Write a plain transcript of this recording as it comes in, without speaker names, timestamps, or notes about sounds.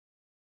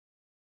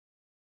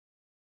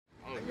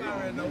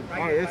All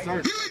right, yes,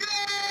 sir.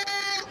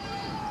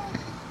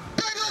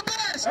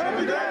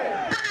 Every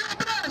day.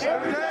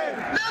 Every day.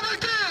 Never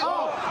give.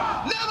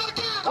 Never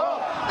give.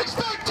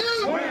 Expect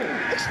to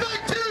win.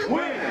 Expect to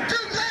win.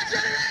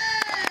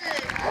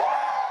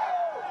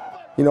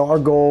 You know, our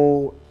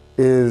goal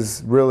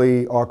is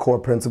really our core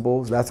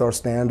principles. That's our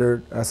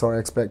standard. That's our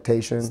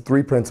expectations.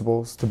 3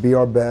 principles: to be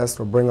our best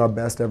or bring our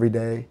best every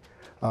day,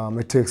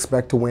 to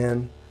expect to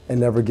win and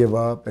never give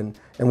up. And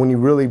when you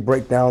really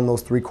break down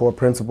those 3 core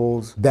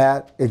principles,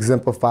 that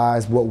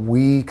exemplifies what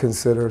we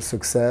consider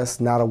success,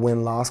 not a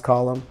win-loss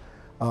column.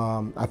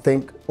 I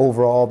think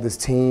overall this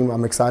team,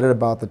 I'm excited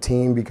about the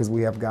team because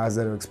we have guys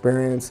that are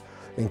experienced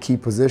in key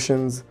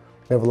positions.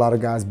 We have a lot of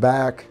guys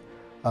back.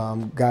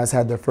 Guys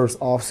had their first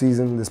off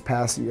season this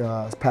past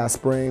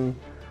spring.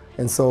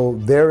 And so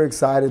they're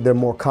excited, they're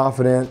more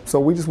confident. So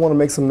we just want to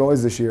make some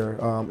noise this year.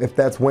 If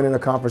that's winning a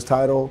conference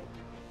title,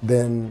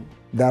 then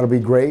that'll be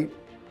great.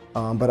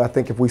 But I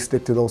think if we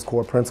stick to those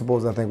core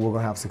principles, I think we're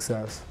going to have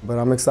success. But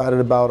I'm excited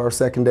about our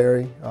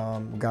secondary.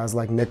 Guys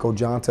like Nick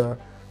Ojonta,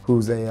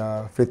 who's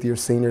a 5th-year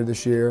senior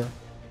this year.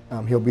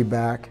 He'll be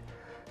back.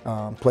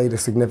 Played a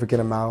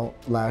significant amount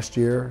last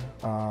year.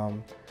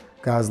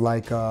 Guys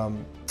like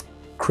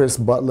Chris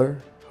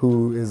Butler,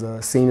 who is a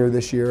senior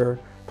this year,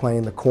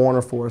 playing the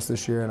corner for us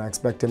this year, and I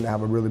expect him to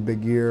have a really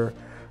big year.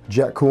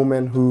 Jet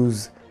Kuhlman,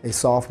 who's a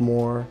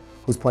sophomore,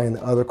 who's playing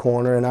the other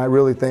corner, and I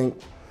really think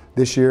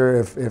this year,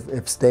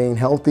 if staying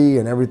healthy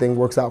and everything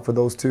works out for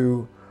those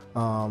 2,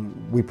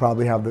 we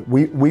probably have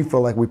we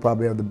feel like we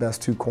probably have the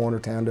best 2 corner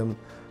tandem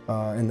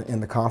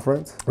in the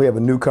conference. We have a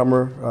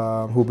newcomer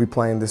who'll be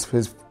playing this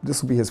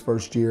will be his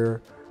first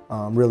year,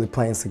 really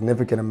playing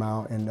significant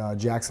amount, and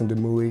Jackson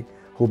Demouy,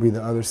 who'll be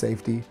the other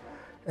safety,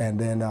 and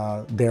then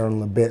Darren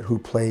Lebitt, who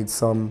played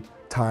some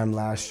time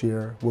last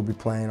year, will be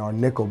playing our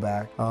nickel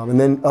back. And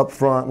then up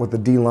front with the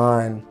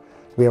D-line,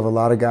 we have a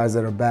lot of guys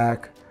that are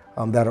back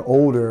that are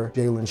older: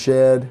 Jalen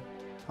Shedd,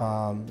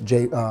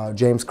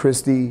 James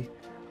Christie,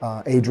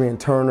 Adrian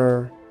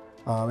Turner,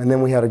 and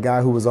then we had a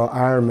guy who was our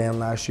Iron Man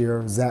last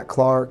year, Zach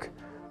Clark,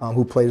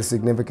 who played a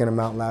significant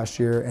amount last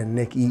year, and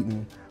Nick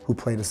Eaton, who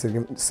played a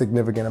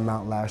significant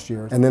amount last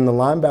year. And then the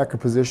linebacker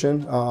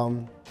position,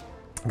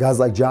 guys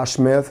like Josh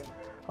Smith,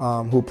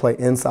 who play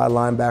inside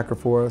linebacker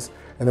for us,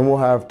 and then we'll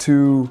have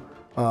 2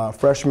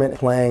 freshmen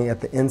playing at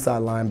the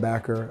inside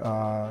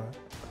linebacker,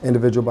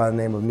 individual by the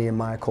name of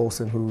Nehemiah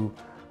Colson, who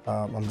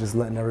I'm just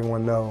letting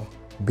everyone know,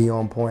 be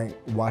on point,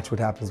 watch what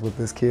happens with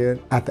this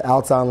kid. At the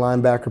outside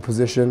linebacker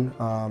position,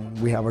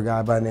 we have a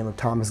guy by the name of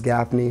Thomas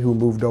Gaffney, who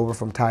moved over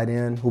from tight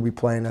end, who'll be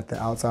playing at the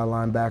outside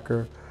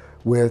linebacker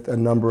with a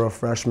number of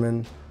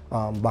freshmen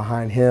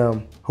behind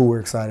him who we're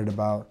excited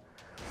about.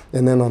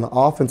 And then on the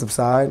offensive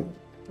side,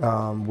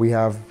 we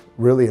have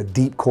really a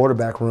deep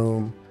quarterback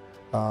room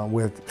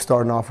with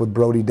starting off with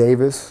Brody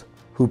Davis,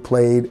 who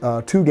played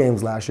 2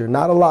 games last year.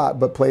 Not a lot,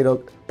 but played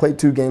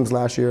 2 games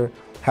last year.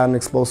 Had an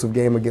explosive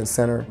game against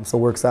center, so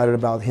we're excited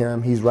about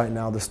him. He's right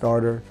now the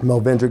starter.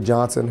 Melvindrick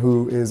Johnson,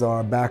 who is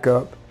our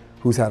backup,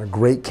 who's had a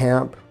great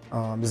camp.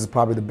 This is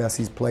probably the best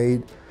he's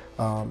played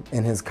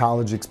in his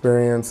college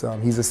experience.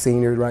 He's a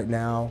senior right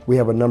now. We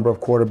have a number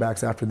of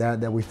quarterbacks after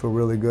that we feel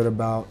really good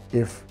about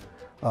if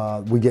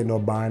we get no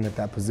bind at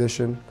that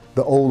position.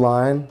 The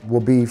O-line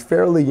will be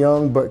fairly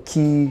young, but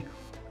key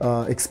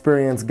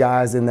experienced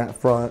guys in that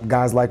front.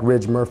 Guys like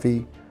Ridge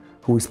Murphy,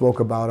 who we spoke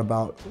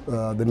about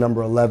the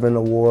number 11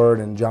 award,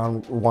 and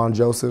Juan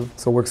Joseph.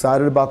 So we're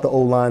excited about the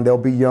O-line. They'll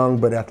be young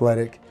but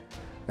athletic.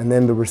 And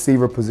then the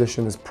receiver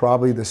position is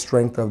probably the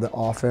strength of the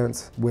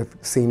offense, with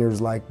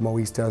seniors like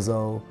Moise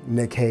Tezo,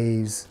 Nick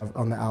Hayes.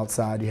 On the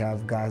outside, you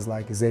have guys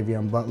like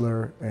Xavier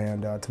Butler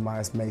and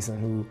Tobias Mason,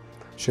 who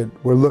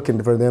we're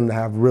looking for them to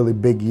have really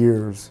big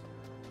years.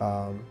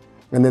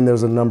 And then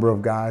there's a number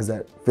of guys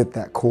that fit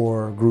that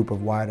core group of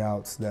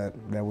wideouts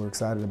that we're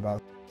excited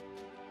about.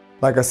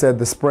 Like I said,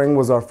 the spring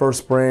was our first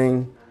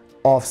spring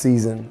off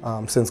season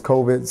since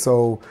COVID,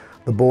 so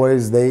the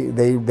boys,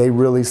 they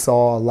really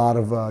saw a lot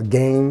of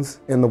gains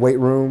in the weight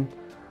room,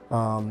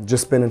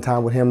 just spending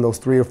time with him those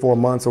 3 or 4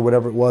 months or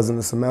whatever it was in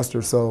the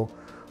semester. So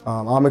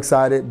I'm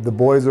excited, the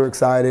boys are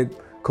excited,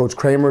 Coach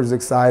Kramer is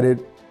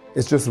excited.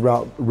 It's just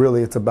about,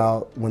 really, it's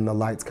about when the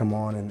lights come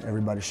on and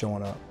everybody's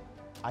showing up.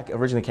 I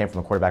originally came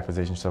from the quarterback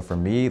position, so for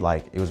me,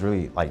 like, it was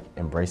really like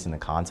embracing the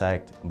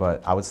contact,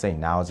 but I would say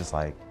now it's just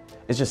like,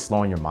 it's just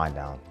slowing your mind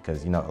down,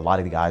 because, you know, a lot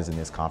of the guys in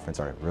this conference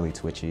are really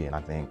twitchy, and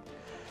I think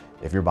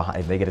if you're behind,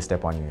 if they get a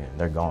step on you,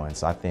 they're going.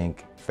 So I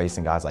think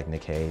facing guys like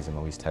Nick Hayes and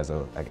Moise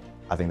Tezo,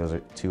 I think those are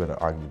 2 of the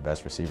arguably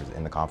best receivers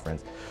in the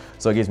conference.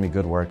 So it gives me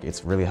good work.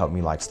 It's really helped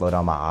me like slow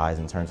down my eyes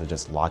in terms of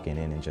just locking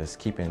in and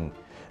just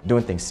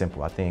doing things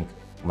simple. I think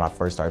when I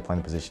first started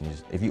playing the position,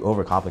 if you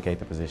overcomplicate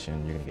the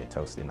position, you're gonna get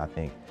toasted. And I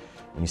think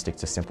when you stick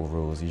to simple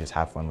rules, you just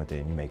have fun with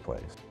it and you make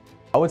plays.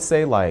 I would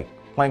say like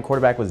playing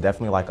quarterback was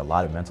definitely like a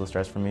lot of mental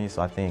stress for me.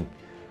 So I think,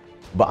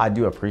 but I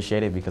do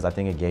appreciate it because I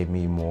think it gave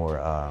me more,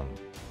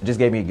 it just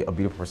gave me a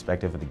beautiful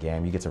perspective of the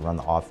game. You get to run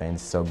the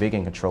offense. So being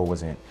in control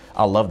wasn't,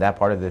 I love that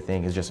part of the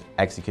thing. It's just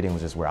executing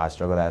was just where I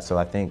struggled at. So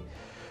I think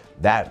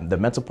the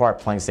mental part,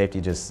 playing safety,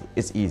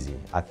 it's easy.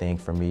 I think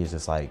for me, it's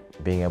just like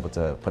being able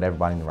to put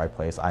everybody in the right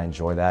place. I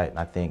enjoy that, and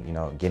I think, you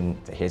know,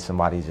 getting to hit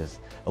somebody is just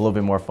a little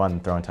bit more fun than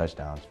throwing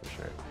touchdowns, for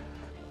sure.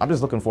 I'm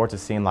just looking forward to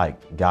seeing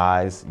like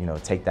guys, you know,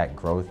 take that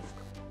growth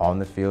on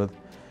the field,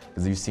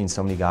 because you've seen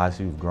so many guys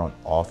who've grown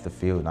off the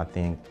field, and I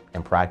think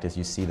in practice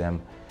you see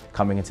them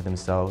coming into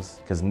themselves,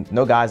 because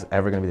no guy's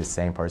ever going to be the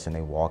same person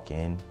they walk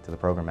in to the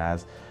program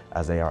as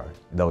they are.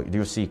 Though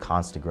you'll see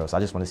constant growth. So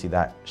I just want to see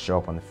that show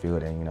up on the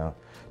field and, you know,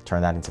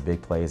 turn that into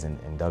big plays and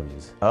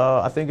W's.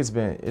 I think it's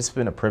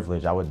been a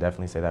privilege. I would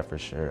definitely say that for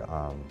sure.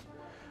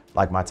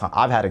 Like my time,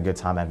 I've had a good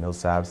time at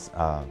Millsaps.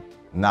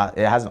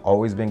 It hasn't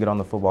always been good on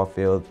the football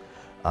field,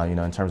 you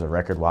know, in terms of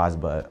record-wise,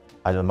 but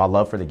my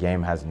love for the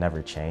game has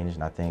never changed.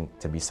 And I think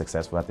to be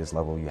successful at this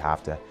level,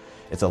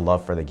 it's a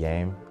love for the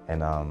game.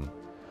 And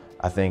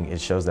I think it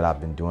shows that I've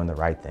been doing the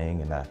right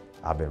thing and that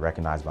I've been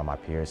recognized by my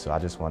peers. So I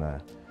just want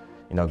to,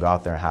 you know, go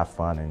out there and have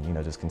fun and, you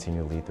know, just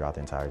continue to lead throughout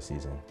the entire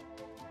season.